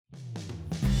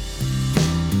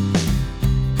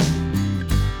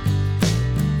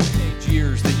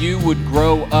you would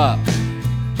grow up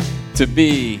to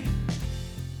be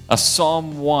a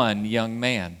Psalm 1 young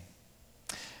man.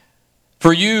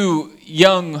 For you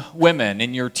young women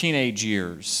in your teenage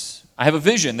years, I have a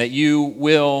vision that you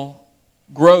will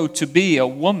grow to be a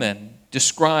woman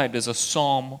described as a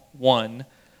Psalm 1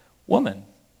 woman.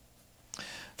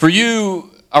 For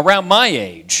you around my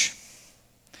age,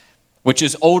 which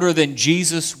is older than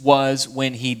Jesus was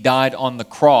when he died on the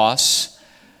cross,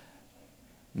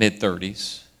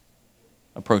 mid-30s,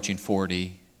 approaching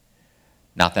 40,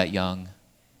 not that young,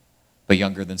 but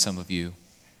younger than some of you.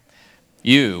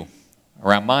 You,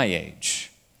 around my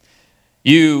age,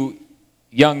 you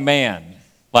young man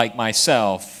like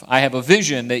myself, I have a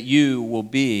vision that you will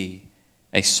be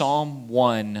a Psalm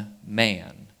 1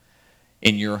 man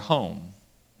in your home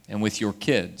and with your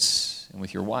kids and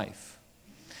with your wife.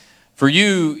 For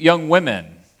you young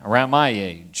women around my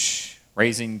age,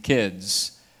 raising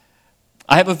kids,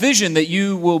 I have a vision that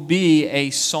you will be a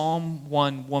Psalm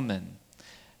 1 woman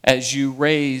as you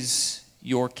raise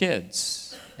your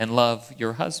kids and love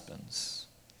your husbands.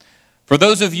 For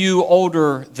those of you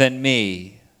older than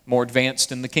me, more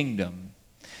advanced in the kingdom,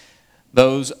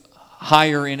 those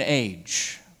higher in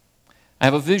age, I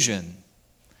have a vision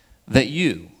that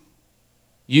you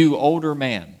older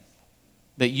man,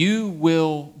 that you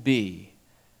will be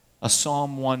a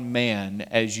Psalm 1 man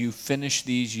as you finish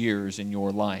these years in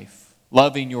your life,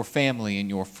 loving your family and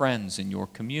your friends and your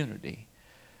community.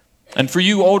 And for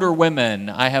you older women,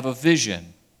 I have a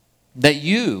vision that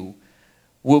you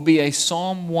will be a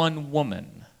Psalm 1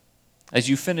 woman as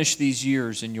you finish these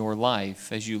years in your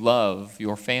life, as you love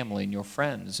your family and your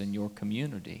friends and your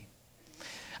community.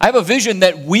 I have a vision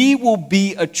that we will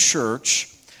be a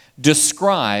church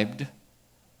described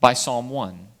by Psalm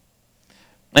 1.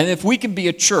 And if we can be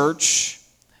a church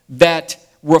that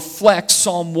reflects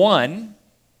Psalm 1,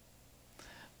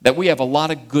 that we have a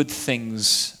lot of good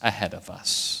things ahead of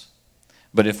us.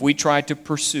 But if we try to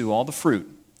pursue all the fruit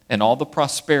and all the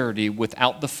prosperity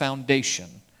without the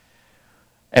foundation,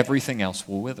 everything else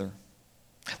will wither.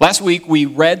 Last week we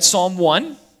read Psalm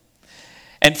 1,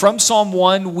 and from Psalm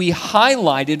 1 we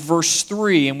highlighted verse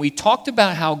 3, and we talked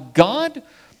about how God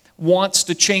wants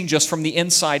to change us from the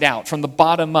inside out, from the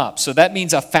bottom up. So that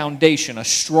means a foundation, a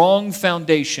strong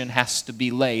foundation has to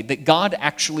be laid, that God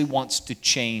actually wants to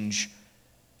change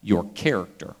your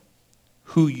character,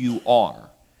 who you are.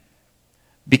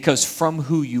 Because from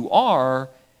who you are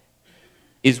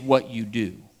is what you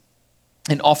do.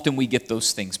 And often we get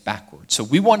those things backwards. So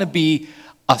we want to be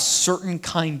a certain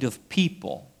kind of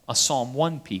people, a Psalm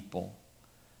 1 people.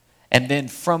 And then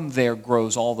from there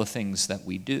grows all the things that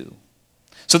we do.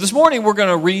 So this morning we're going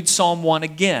to read Psalm 1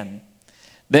 again.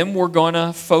 Then we're going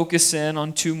to focus in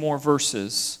on 2 more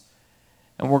verses.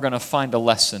 And we're going to find a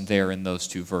lesson there in those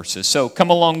 2 verses. So come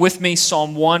along with me,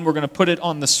 Psalm 1. We're going to put it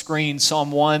on the screen,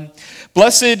 Psalm 1.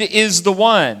 Blessed is the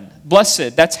one.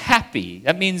 Blessed, that's happy.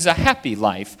 That means a happy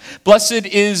life. Blessed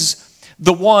is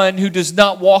the one who does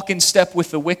not walk in step with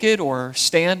the wicked or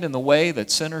stand in the way that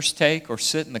sinners take or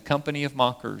sit in the company of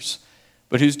mockers,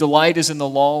 but whose delight is in the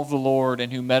law of the Lord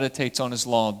and who meditates on his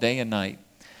law day and night.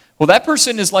 Well, that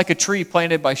person is like a tree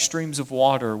planted by streams of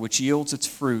water, which yields its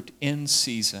fruit in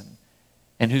season,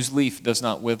 and whose leaf does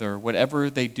not wither. Whatever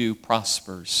they do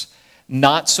prospers.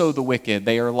 Not so the wicked.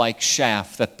 They are like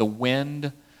chaff that the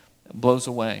wind blows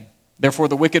away. Therefore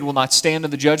the wicked will not stand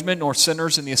in the judgment, nor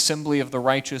sinners in the assembly of the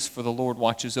righteous, for the Lord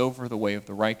watches over the way of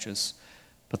the righteous,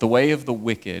 but the way of the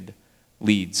wicked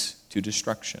leads to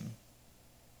destruction.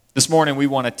 This morning we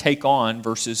want to take on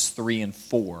verses 3 and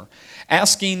 4,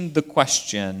 asking the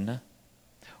question,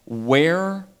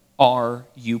 where are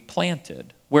you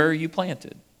planted? Where are you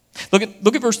planted? Look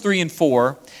at verse 3 and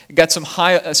 4. I've got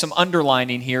some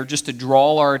underlining here just to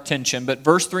draw our attention. But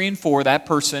verse 3 and 4, that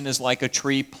person is like a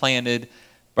tree planted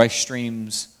by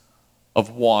streams of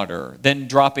water. Then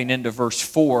dropping into verse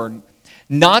 4,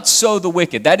 not so the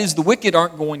wicked. That is, the wicked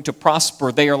aren't going to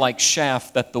prosper. They are like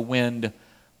chaff that the wind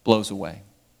blows away.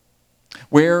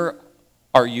 Where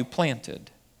are you planted?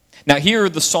 Now here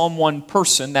the Psalm 1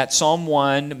 person, that Psalm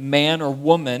 1 man or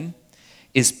woman,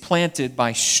 is planted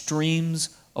by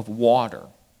streams of water.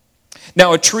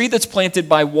 Now, a tree that's planted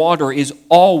by water is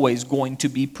always going to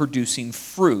be producing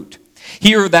fruit.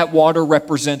 Here, that water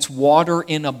represents water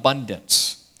in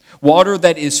abundance, water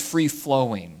that is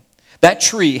free-flowing. That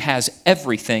tree has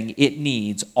everything it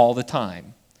needs all the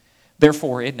time.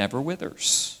 Therefore, it never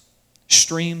withers.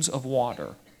 Streams of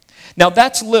water. Now,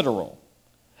 that's literal.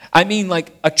 I mean,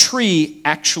 like a tree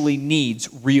actually needs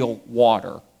real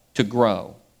water to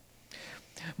grow.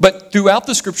 But throughout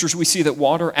the scriptures, we see that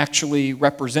water actually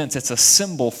represents, it's a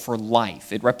symbol for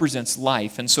life. It represents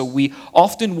life. And so we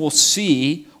often will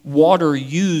see water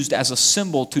used as a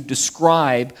symbol to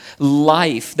describe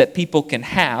life that people can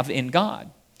have in God.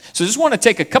 So I just want to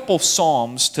take a couple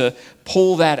Psalms to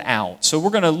pull that out. So we're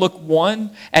going to look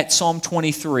one at Psalm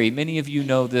 23. Many of you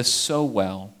know this so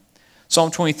well.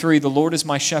 Psalm 23, the Lord is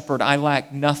my shepherd, I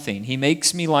lack nothing. He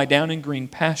makes me lie down in green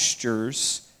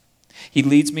pastures. He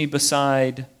leads me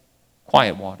beside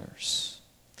quiet waters.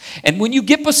 And when you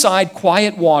get beside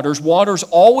quiet waters, water's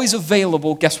always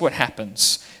available. Guess what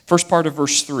happens? First part of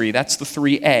verse 3, that's the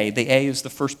 3a. The A is the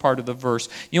first part of the verse.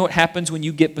 You know what happens when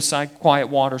you get beside quiet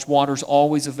waters? Water's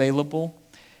always available.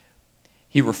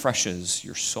 He refreshes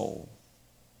your soul.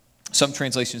 Some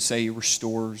translations say he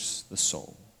restores the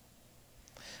soul.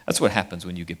 That's what happens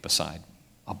when you get beside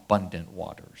abundant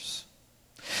waters.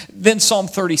 Then Psalm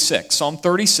 36. Psalm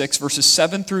 36, verses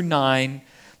 7 through 9.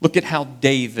 Look at how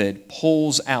David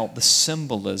pulls out the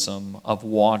symbolism of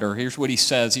water. Here's what he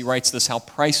says. He writes this, how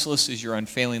priceless is your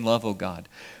unfailing love, O God.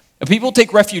 If people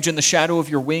take refuge in the shadow of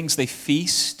your wings, they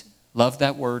feast. Love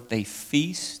that word. They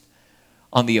feast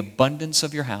on the abundance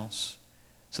of your house.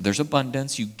 So there's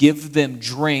abundance. You give them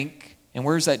drink. And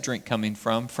where's that drink coming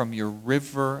from? From your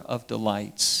river of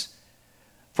delights.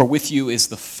 For with you is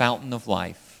the fountain of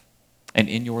life, and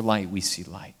in your light we see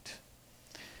light.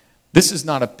 This is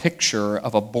not a picture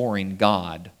of a boring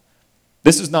God.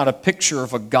 This is not a picture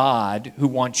of a God who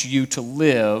wants you to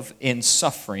live in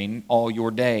suffering all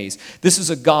your days. This is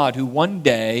a God who one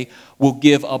day will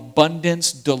give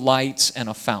abundance, delights, and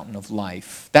a fountain of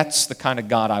life. That's the kind of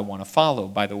God I want to follow,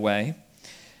 by the way.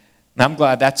 And I'm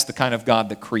glad that's the kind of God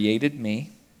that created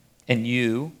me and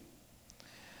you.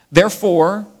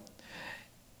 Therefore,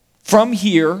 from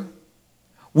here,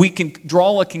 we can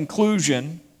draw a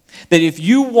conclusion that if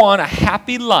you want a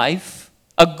happy life,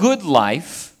 a good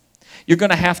life, you're going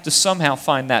to have to somehow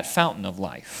find that fountain of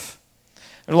life.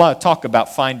 There's a lot of talk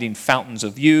about finding fountains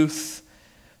of youth,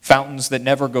 fountains that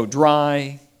never go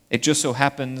dry. It just so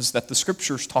happens that the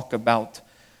scriptures talk about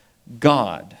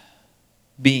God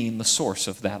being the source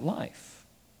of that life.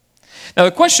 Now,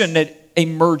 the question that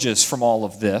emerges from all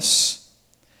of this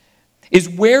is,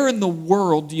 where in the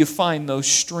world do you find those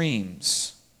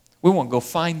streams? We won't go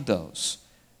find those.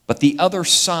 But the other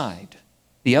side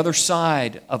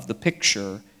of the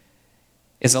picture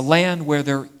is a land where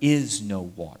there is no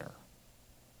water.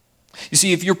 You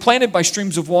see, if you're planted by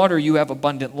streams of water, you have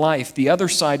abundant life. The other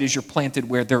side is you're planted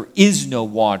where there is no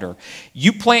water.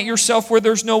 You plant yourself where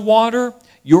there's no water,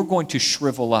 you're going to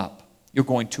shrivel up. You're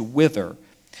going to wither.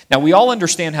 Now, we all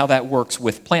understand how that works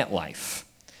with plant life.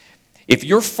 If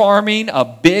you're farming a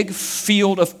big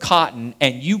field of cotton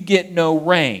and you get no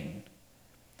rain,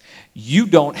 you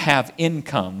don't have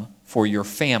income for your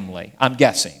family. I'm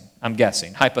guessing,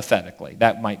 hypothetically.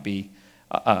 That might be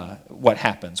what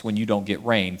happens when you don't get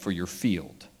rain for your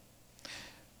field.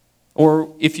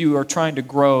 Or if you are trying to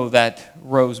grow that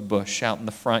rose bush out in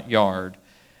the front yard,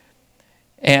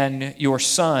 and your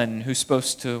son, who's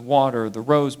supposed to water the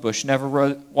rose bush, never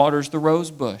waters the rose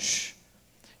bush,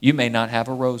 you may not have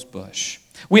a rose bush.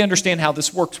 We understand how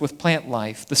this works with plant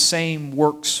life. The same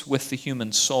works with the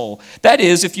human soul. That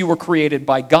is, if you were created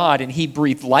by God and He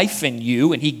breathed life in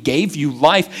you and He gave you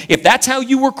life, if that's how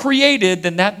you were created,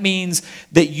 then that means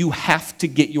that you have to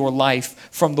get your life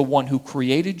from the one who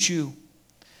created you.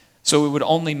 So it would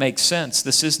only make sense.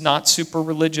 This is not super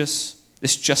religious.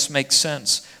 This just makes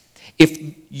sense. If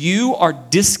you are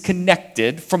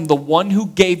disconnected from the one who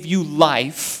gave you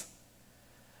life,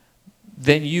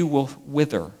 then you will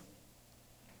wither.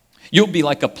 You'll be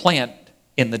like a plant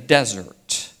in the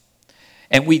desert.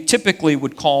 And we typically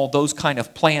would call those kind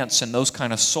of plants and those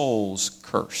kind of souls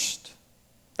cursed.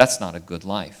 That's not a good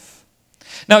life.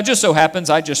 Now, it just so happens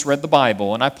I just read the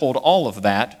Bible, and I pulled all of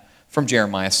that from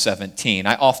Jeremiah 17.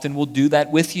 I often will do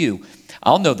that with you.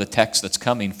 I'll know the text that's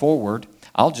coming forward.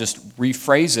 I'll just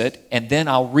rephrase it, and then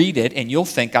I'll read it, and you'll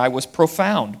think I was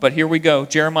profound. But here we go,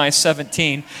 Jeremiah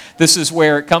 17. This is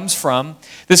where it comes from.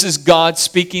 This is God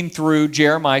speaking through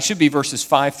Jeremiah. It should be verses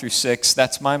 5 through 6.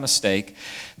 That's my mistake.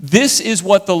 This is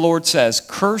what the Lord says.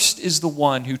 Cursed is the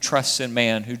one who trusts in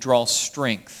man, who draws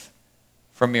strength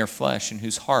from mere flesh, and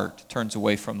whose heart turns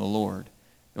away from the Lord.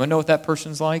 You want to know what that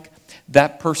person's like?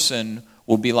 That person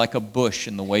will be like a bush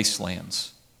in the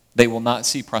wastelands. They will not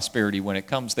see prosperity when it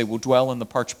comes. They will dwell in the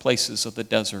parched places of the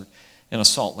desert, in a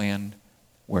salt land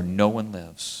where no one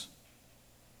lives.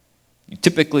 You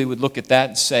typically would look at that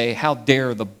and say, how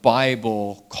dare the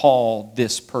Bible call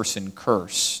this person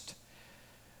cursed?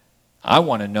 I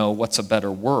want to know what's a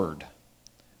better word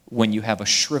when you have a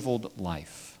shriveled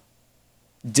life.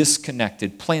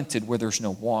 disconnected, planted where there's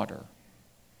no water.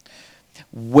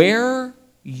 Where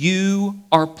you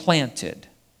are planted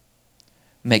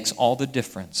makes all the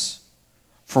difference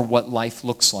for what life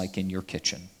looks like in your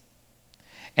kitchen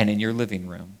and in your living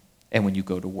room and when you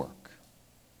go to work.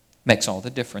 Makes all the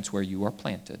difference where you are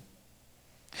planted.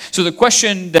 So the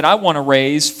question that I want to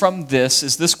raise from this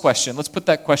is this question. Let's put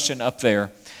that question up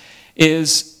there.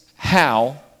 Is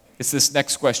how, it's this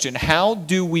next question, how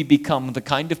do we become the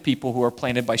kind of people who are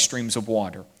planted by streams of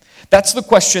water? That's the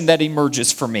question that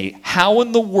emerges for me. How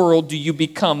in the world do you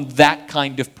become that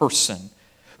kind of person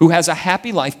who has a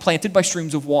happy life planted by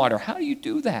streams of water? How do you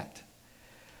do that?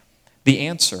 The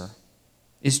answer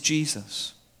is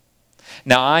Jesus.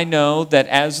 Now, I know that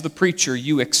as the preacher,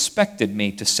 you expected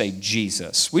me to say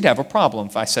Jesus. We'd have a problem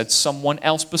if I said someone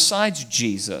else besides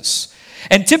Jesus.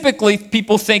 And typically,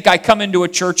 people think I come into a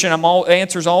church and the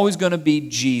answer's always going to be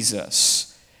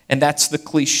Jesus. And that's the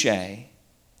cliche.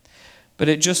 But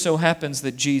it just so happens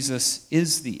that Jesus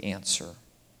is the answer.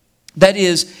 That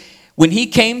is, when he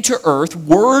came to earth,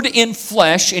 Word in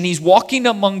flesh, and he's walking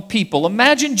among people,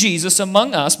 imagine Jesus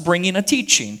among us bringing a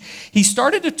teaching. He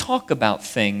started to talk about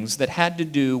things that had to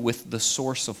do with the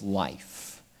source of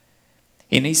life.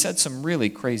 And he said some really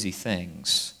crazy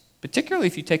things, particularly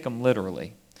if you take them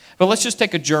literally. But let's just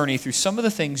take a journey through some of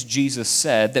the things Jesus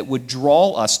said that would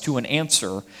draw us to an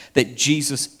answer that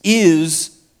Jesus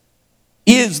is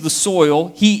the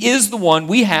soil. He is the one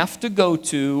we have to go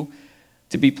to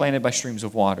be planted by streams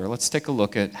of water. Let's take a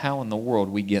look at how in the world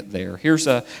we get there. Here's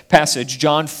a passage,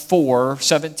 John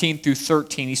 4:17 through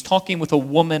 13. He's talking with a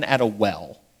woman at a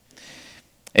well.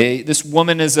 This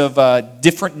woman is of a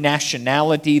different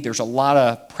nationality. There's a lot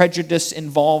of prejudice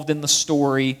involved in the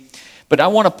story. But I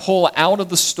want to pull out of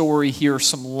the story here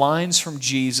some lines from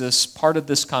Jesus, part of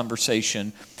this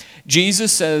conversation.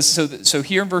 Jesus says, so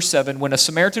here in verse 7, when a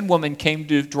Samaritan woman came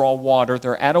to draw water,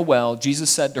 they're at a well, Jesus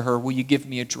said to her, "Will you give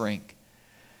me a drink?"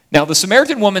 Now the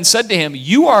Samaritan woman said to him,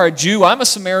 "You are a Jew, I'm a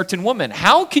Samaritan woman.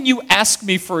 How can you ask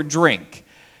me for a drink?"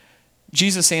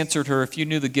 Jesus answered her, "If you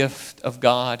knew the gift of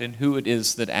God and who it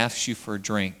is that asks you for a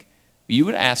drink, you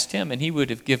would have asked him and he would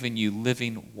have given you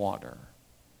living water."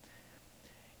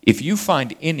 If you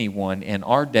find anyone in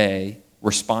our day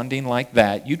responding like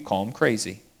that, you'd call them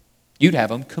crazy. You'd have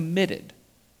them committed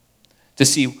to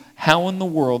see how in the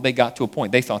world they got to a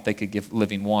point they thought they could give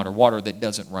living water, water that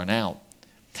doesn't run out.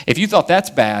 If you thought that's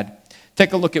bad,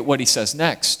 take a look at what he says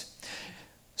next.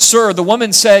 "Sir," the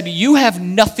woman said, "you have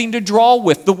nothing to draw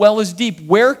with. The well is deep.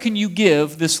 Where can you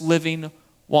give this living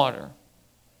water?"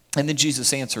 And then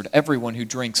Jesus answered, "Everyone who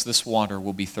drinks this water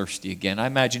will be thirsty again." I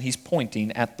imagine he's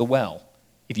pointing at the well.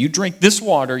 If you drink this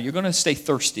water, you're going to stay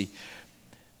thirsty.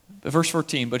 But verse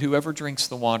 14, "But whoever drinks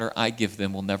the water I give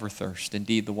them will never thirst.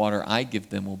 Indeed, the water I give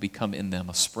them will become in them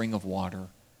a spring of water,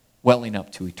 welling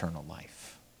up to eternal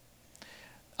life."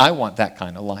 I want that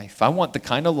kind of life. I want the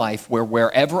kind of life where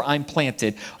wherever I'm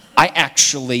planted, I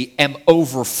actually am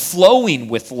overflowing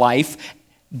with life,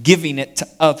 giving it to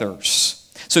others.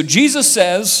 So Jesus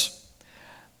says,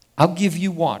 "I'll give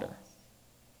you water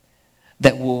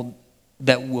that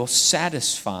will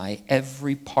satisfy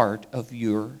every part of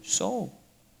your soul.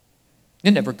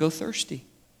 You'll never go thirsty."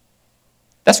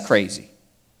 That's crazy.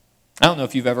 I don't know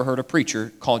if you've ever heard a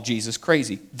preacher call Jesus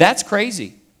crazy. That's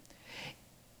crazy.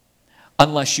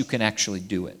 Unless you can actually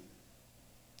do it.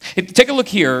 Take a look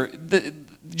here.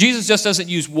 Jesus just doesn't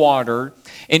use water.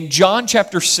 In John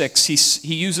chapter 6,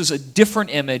 he uses a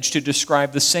different image to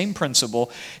describe the same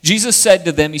principle. Jesus said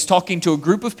to them, he's talking to a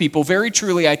group of people, "Very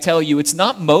truly I tell you, it is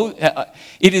not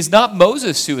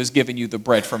Moses who has given you the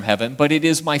bread from heaven, but it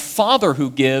is my Father who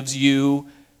gives you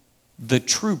the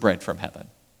true bread from heaven.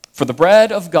 For the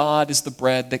bread of God is the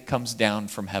bread that comes down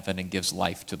from heaven and gives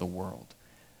life to the world."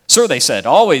 "Sir," they said,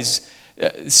 always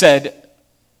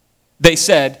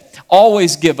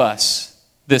give us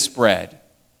this bread."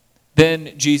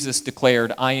 Then Jesus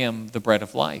declared, "I am the bread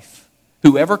of life.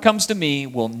 Whoever comes to me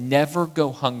will never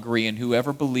go hungry, and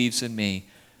whoever believes in me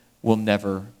will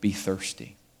never be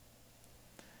thirsty."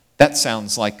 That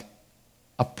sounds like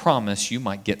a promise you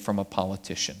might get from a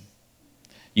politician.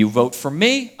 You vote for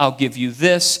me, I'll give you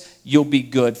this, you'll be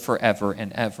good forever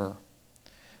and ever.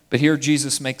 But here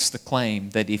Jesus makes the claim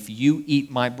that if you eat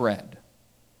my bread,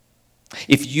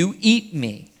 if you eat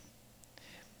me,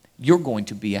 you're going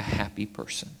to be a happy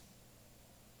person.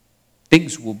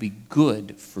 Things will be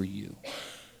good for you.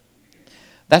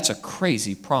 That's a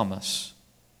crazy promise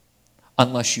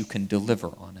unless you can deliver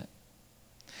on it.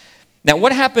 Now,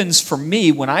 what happens for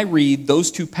me when I read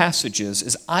those two passages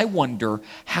is I wonder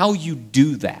how you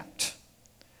do that.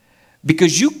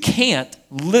 Because you can't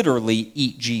literally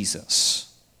eat Jesus.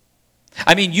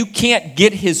 I mean, you can't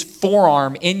get his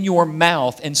forearm in your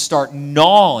mouth and start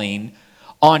gnawing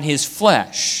on his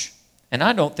flesh. And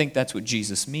I don't think that's what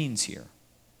Jesus means here.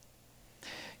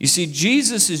 You see,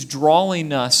 Jesus is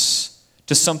drawing us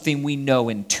to something we know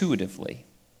intuitively.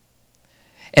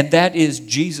 And that is,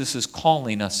 Jesus is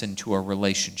calling us into a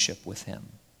relationship with him.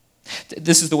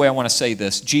 This is the way I want to say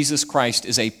this. Jesus Christ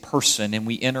is a person, and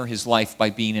we enter his life by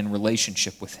being in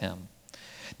relationship with him.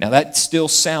 Now, that still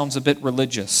sounds a bit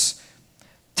religious.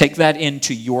 Take that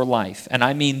into your life. And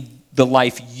I mean the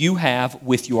life you have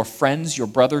with your friends, your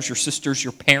brothers, your sisters,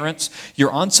 your parents,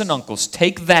 your aunts and uncles.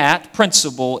 Take that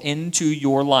principle into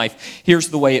your life. Here's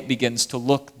the way it begins to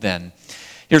look then.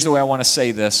 Here's the way I want to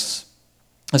say this.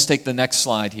 Let's take the next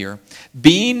slide here.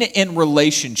 Being in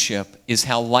relationship is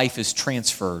how life is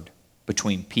transferred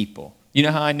between people. You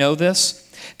know how I know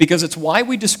this? Because it's why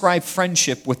we describe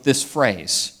friendship with this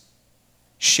phrase,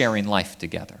 sharing life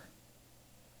together.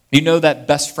 You know that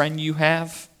best friend you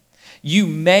have? You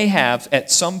may have at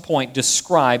some point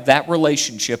described that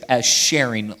relationship as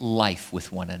sharing life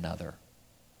with one another.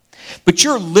 But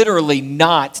you're literally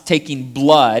not taking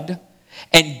blood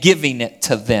and giving it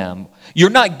to them. You're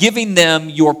not giving them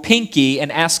your pinky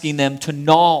and asking them to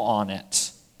gnaw on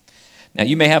it. Now,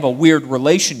 you may have a weird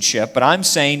relationship, but I'm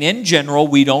saying in general,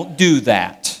 we don't do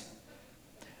that.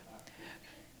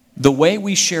 The way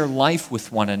we share life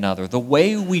with one another, the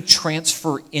way we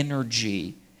transfer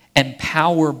energy and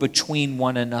power between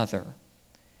one another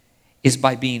is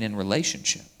by being in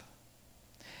relationship.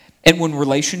 And when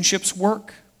relationships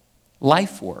work,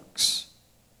 life works.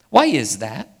 Why is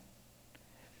that?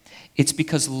 It's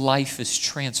because life is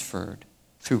transferred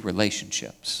through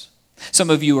relationships. Some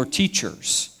of you are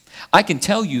teachers. I can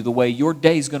tell you the way your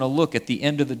day is going to look at the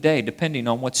end of the day depending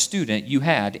on what student you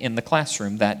had in the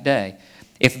classroom that day.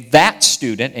 If that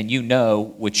student, and you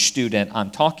know which student I'm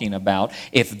talking about,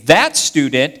 if that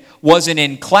student wasn't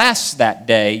in class that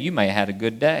day, you may have had a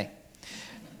good day.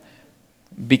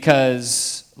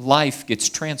 Because life gets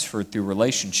transferred through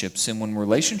relationships, and when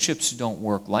relationships don't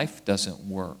work, life doesn't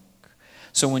work.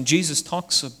 So when Jesus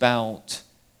talks about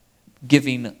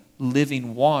giving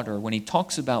living water, when he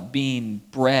talks about being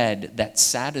bread that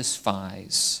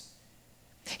satisfies,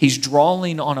 he's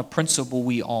drawing on a principle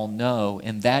we all know,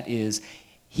 and that is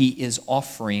he is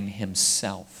offering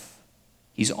himself.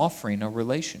 He's offering a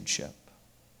relationship.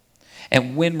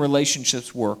 And when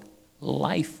relationships work,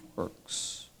 life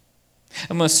works.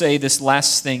 I'm going to say this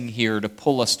last thing here to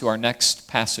pull us to our next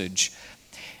passage.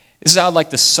 This is how I'd like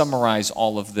to summarize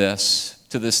all of this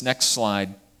to this next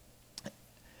slide.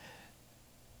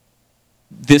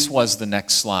 This was the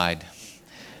next slide.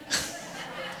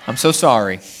 I'm so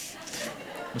sorry.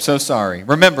 I'm so sorry.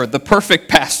 Remember, the perfect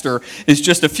pastor is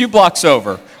just a few blocks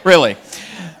over, really.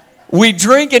 We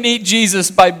drink and eat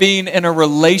Jesus by being in a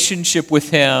relationship with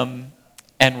him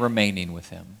and remaining with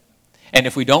him. And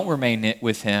if we don't remain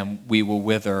with him, we will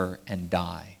wither and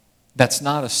die. That's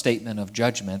not a statement of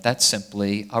judgment. That's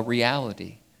simply a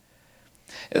reality.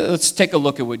 Let's take a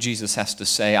look at what Jesus has to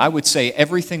say. I would say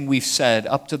everything we've said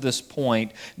up to this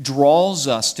point draws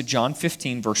us to John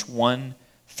 15, verse 1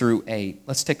 through 8.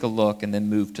 Let's take a look and then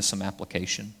move to some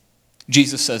application.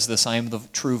 Jesus says this, I am the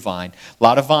true vine. A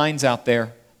lot of vines out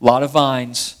there, a lot of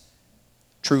vines.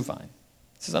 True vine.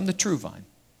 He says, I'm the true vine.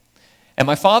 And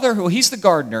my Father, he's the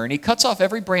gardener, and he cuts off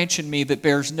every branch in me that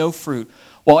bears no fruit,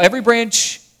 while every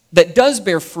branch that does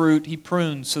bear fruit, he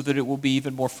prunes so that it will be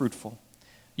even more fruitful.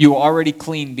 You are already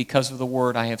clean because of the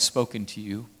word I have spoken to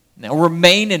you. Now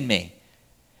remain in me,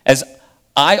 as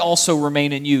I also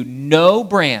remain in you. No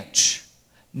branch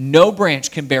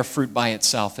can bear fruit by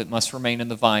itself. It must remain in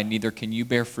the vine. Neither can you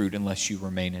bear fruit unless you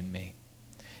remain in me.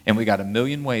 And we got a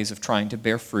million ways of trying to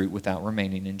bear fruit without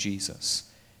remaining in Jesus.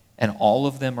 And all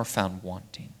of them are found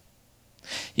wanting.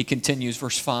 He continues,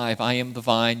 verse 5, I am the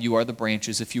vine, you are the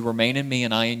branches. If you remain in me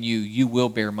and I in you, you will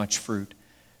bear much fruit.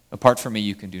 Apart from me,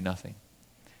 you can do nothing.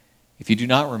 If you do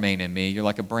not remain in me, you're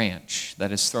like a branch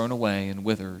that is thrown away and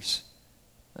withers.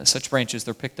 Such branches,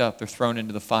 they're picked up, they're thrown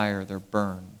into the fire, they're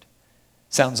burned.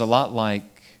 Sounds a lot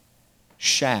like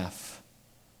chaff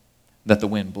that the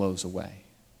wind blows away.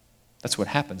 That's what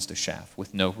happens to chaff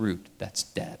with no root. That's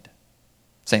dead.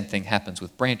 Same thing happens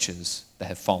with branches that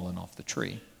have fallen off the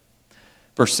tree.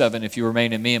 Verse 7, if you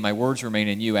remain in me and my words remain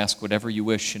in you, ask whatever you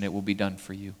wish and it will be done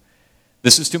for you.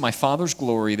 This is to my Father's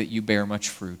glory that you bear much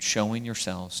fruit, showing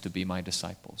yourselves to be my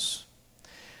disciples.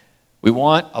 We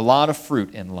want a lot of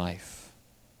fruit in life,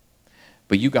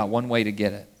 but you got one way to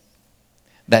get it.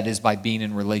 That is by being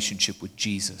in relationship with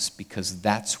Jesus, because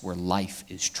that's where life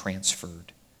is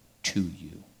transferred to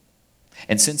you.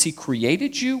 And since he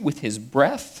created you with his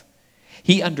breath,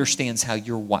 He understands how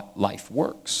your life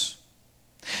works.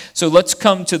 So let's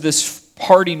come to this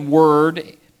parting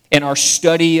word in our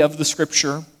study of the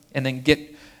Scripture and then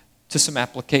get to some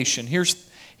application.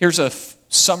 Here's a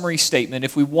summary statement.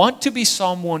 If we want to be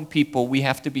Psalm 1 people, we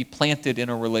have to be planted in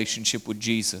a relationship with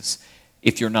Jesus.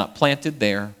 If you're not planted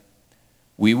there,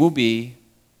 we will be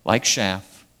like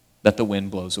chaff that the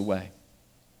wind blows away.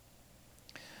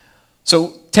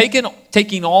 So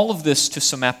taking all of this to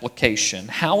some application,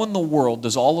 how in the world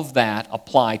does all of that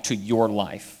apply to your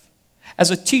life? As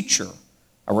a teacher,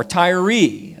 a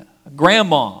retiree, a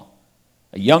grandma,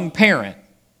 a young parent,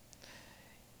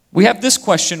 we have this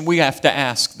question we have to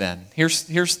ask then.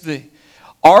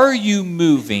 Are you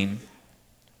moving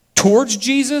towards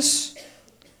Jesus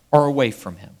or away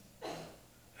from him?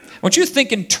 I want you to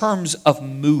think in terms of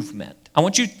movement. I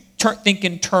want you to think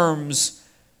in terms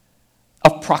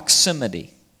of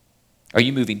proximity. Are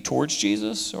you moving towards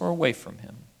Jesus or away from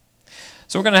him?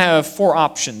 So we're going to have 4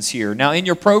 options here. Now in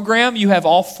your program, you have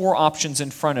all 4 options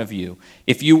in front of you.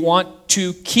 If you want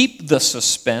to keep the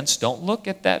suspense, don't look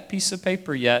at that piece of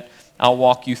paper yet. I'll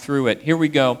walk you through it. Here we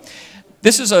go.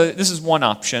 This is one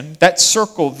option. That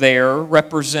circle there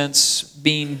represents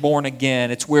being born again.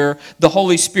 It's where the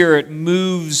Holy Spirit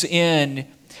moves in,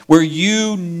 where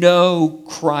you know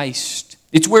Christ.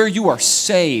 It's where you are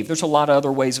saved. There's a lot of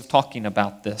other ways of talking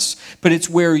about this, but it's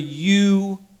where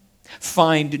you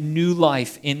find new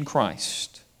life in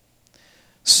Christ.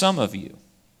 Some of you,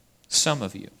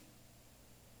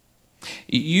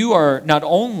 you are not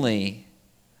only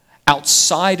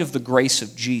outside of the grace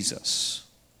of Jesus,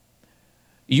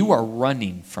 you are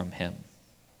running from him.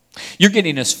 You're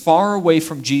getting as far away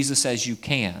from Jesus as you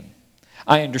can.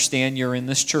 I understand you're in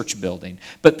this church building,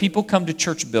 but people come to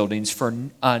church buildings for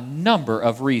a number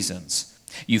of reasons.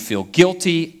 You feel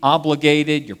guilty,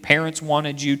 obligated, your parents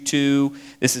wanted you to,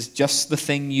 this is just the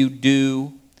thing you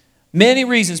do. Many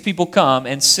reasons people come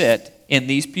and sit in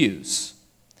these pews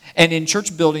and in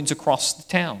church buildings across the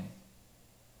town.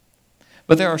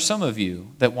 But there are some of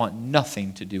you that want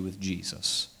nothing to do with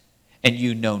Jesus, and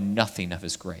you know nothing of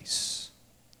his grace.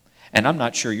 And I'm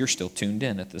not sure you're still tuned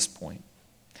in at this point.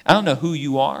 I don't know who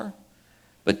you are,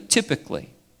 but typically,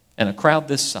 in a crowd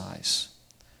this size,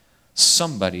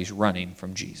 somebody's running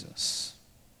from Jesus.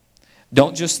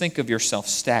 Don't just think of yourself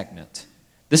stagnant.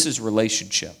 This is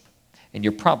relationship, and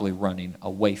you're probably running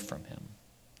away from him.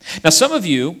 Now, some of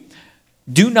you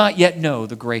do not yet know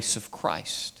the grace of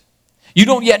Christ. You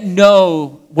don't yet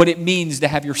know what it means to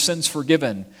have your sins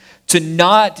forgiven, to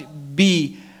not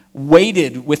be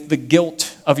weighted with the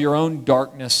guilt of your own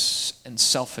darkness and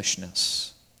selfishness.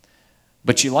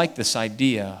 But you like this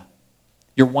idea.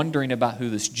 You're wondering about who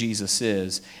this Jesus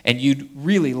is, and you'd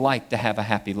really like to have a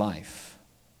happy life.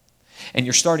 And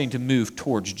you're starting to move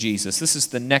towards Jesus. This is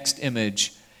the next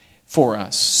image for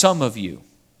us. Some of you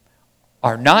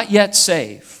are not yet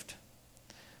saved,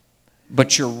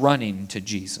 but you're running to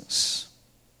Jesus.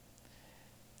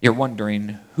 You're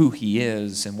wondering who he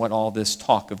is and what all this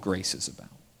talk of grace is about.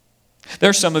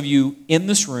 There are some of you in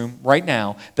this room right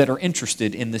now that are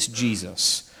interested in this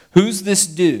Jesus. Who's this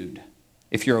dude?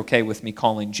 If you're okay with me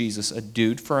calling Jesus a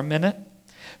dude for a minute.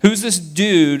 Who's this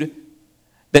dude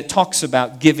that talks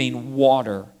about giving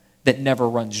water that never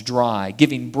runs dry,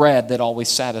 giving bread that always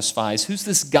satisfies? Who's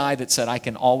this guy that said, I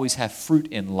can always have fruit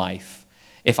in life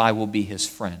if I will be his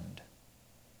friend?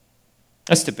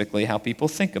 That's typically how people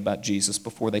think about Jesus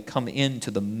before they come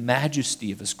into the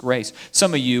majesty of his grace.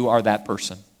 Some of you are that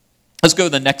person. Let's go to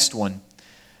the next one.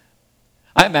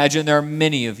 I imagine there are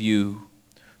many of you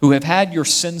who have had your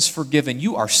sins forgiven.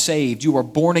 You are saved, you are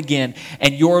born again,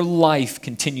 and your life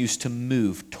continues to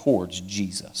move towards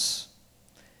Jesus.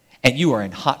 And you are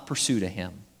in hot pursuit of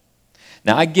him.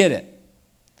 Now, I get it.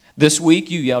 This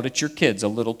week, you yelled at your kids a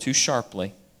little too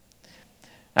sharply.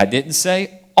 I didn't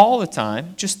say all the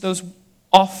time, just those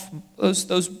off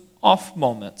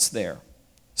moments there.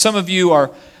 Some of you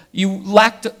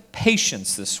lacked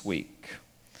patience this week.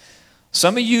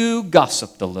 Some of you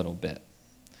gossiped a little bit.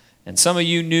 And some of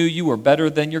you knew you were better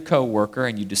than your coworker,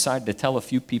 and you decided to tell a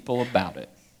few people about it.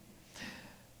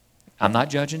 I'm not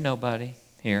judging nobody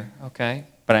here, okay?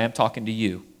 But I am talking to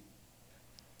you.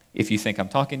 If you think I'm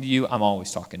talking to you, I'm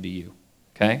always talking to you,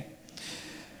 okay?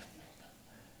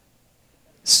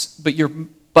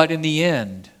 But in the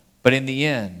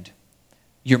end,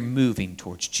 you're moving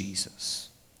towards Jesus.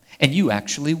 And you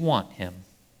actually want him.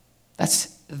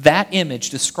 That image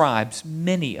describes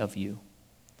many of you.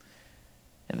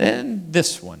 And then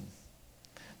this one.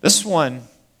 This one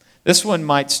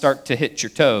might start to hit your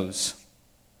toes.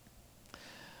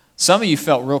 Some of you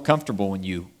felt real comfortable when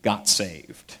you got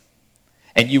saved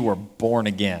and you were born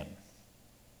again.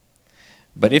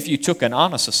 But if you took an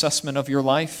honest assessment of your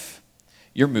life,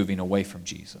 you're moving away from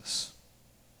Jesus.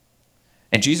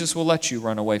 And Jesus will let you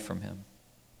run away from him.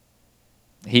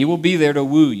 He will be there to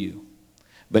woo you,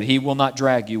 but he will not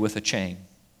drag you with a chain.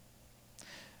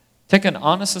 Take an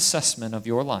honest assessment of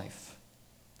your life.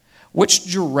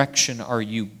 Which direction are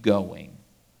you going?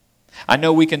 I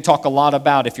know we can talk a lot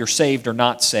about if you're saved or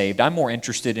not saved. I'm more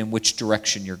interested in which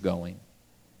direction you're going.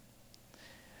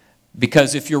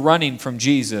 Because if you're running from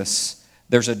Jesus,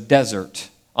 there's a desert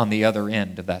on the other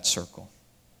end of that circle.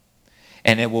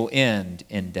 And it will end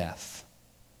in death.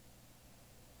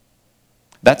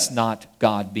 That's not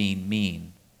God being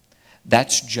mean.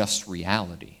 That's just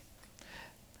reality.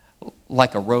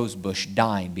 Like a rose bush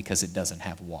dying because it doesn't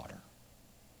have water.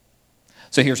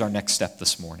 So here's our next step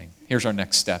this morning. Here's our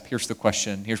next step. Here's the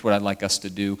question. Here's what I'd like us to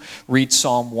do. Read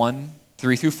Psalm 1,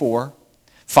 3 through 4.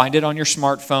 Find it on your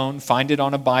smartphone. Find it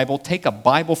on a Bible. Take a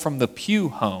Bible from the pew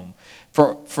home.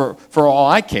 For all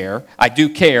I care, I do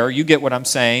care. You get what I'm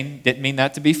saying. Didn't mean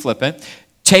that to be flippant.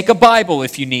 Take a Bible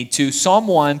if you need to. Psalm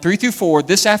 1, 3 through 4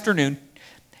 this afternoon.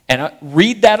 And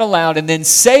read that aloud and then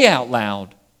say out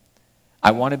loud,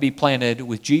 I want to be planted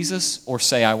with Jesus, or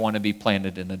say I want to be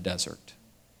planted in a desert.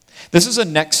 This is a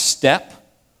next step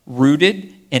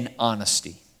rooted in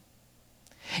honesty.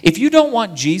 If you don't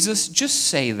want Jesus, just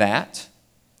say that.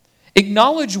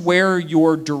 Acknowledge where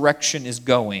your direction is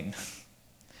going.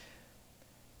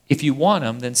 If you want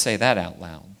him, then say that out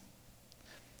loud.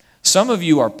 Some of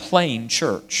you are playing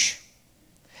church.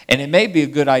 And it may be a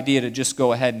good idea to just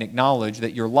go ahead and acknowledge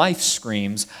that your life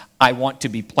screams, I want to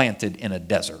be planted in a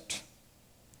desert.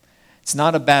 It's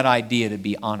not a bad idea to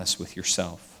be honest with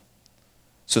yourself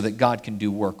so that God can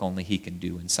do work only he can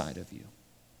do inside of you.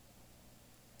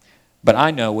 But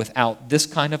I know without this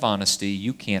kind of honesty,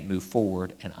 you can't move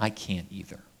forward, and I can't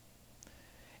either.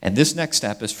 And this next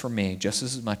step is for me just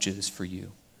as much as it is for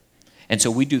you. And so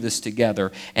we do this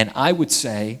together. And I would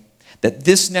say that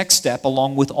this next step,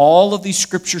 along with all of these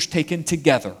scriptures taken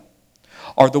together,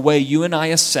 are the way you and I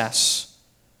assess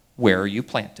where are you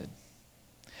planted.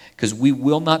 Because we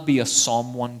will not be a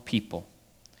Psalm 1 people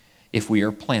if we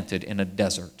are planted in a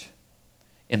desert,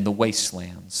 in the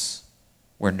wastelands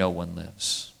where no one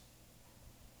lives.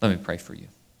 Let me pray for you.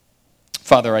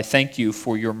 Father, I thank you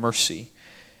for your mercy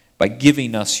by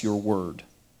giving us your word.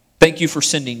 Thank you for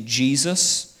sending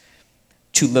Jesus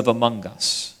to live among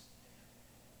us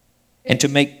and to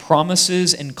make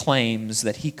promises and claims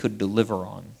that he could deliver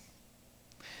on.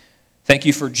 Thank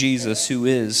you for Jesus, who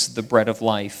is the bread of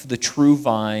life, the true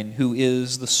vine, who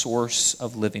is the source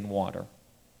of living water.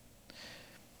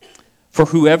 For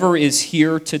whoever is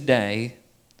here today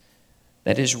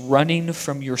that is running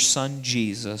from your Son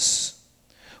Jesus,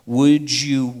 would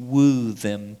you woo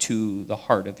them to the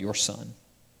heart of your Son?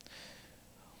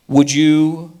 Would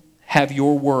you have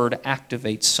your word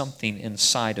activate something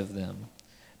inside of them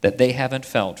that they haven't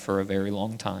felt for a very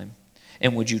long time?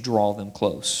 And would you draw them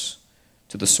close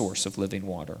to the source of living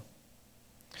water?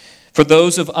 For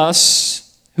those of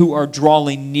us who are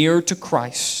drawing near to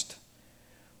Christ,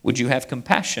 would you have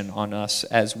compassion on us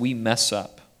as we mess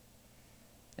up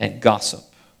and gossip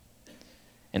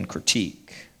and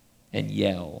critique and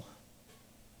yell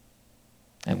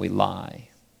and we lie?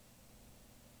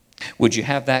 Would you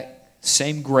have that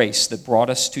same grace that brought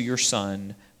us to your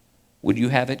Son, would you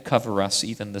have it cover us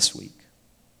even this week,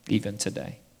 even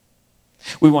today?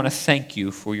 We want to thank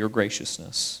you for your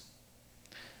graciousness.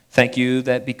 Thank you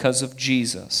that because of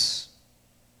Jesus,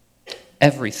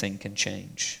 everything can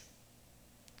change.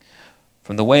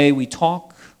 From the way we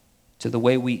talk to the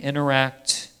way we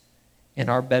interact in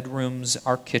our bedrooms,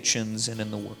 our kitchens, and in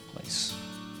the workplace.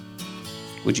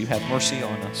 Would you have mercy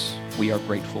on us? We are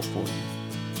grateful for you.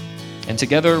 And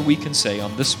together we can say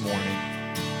on this morning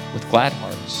with glad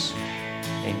hearts,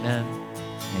 amen,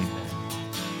 amen.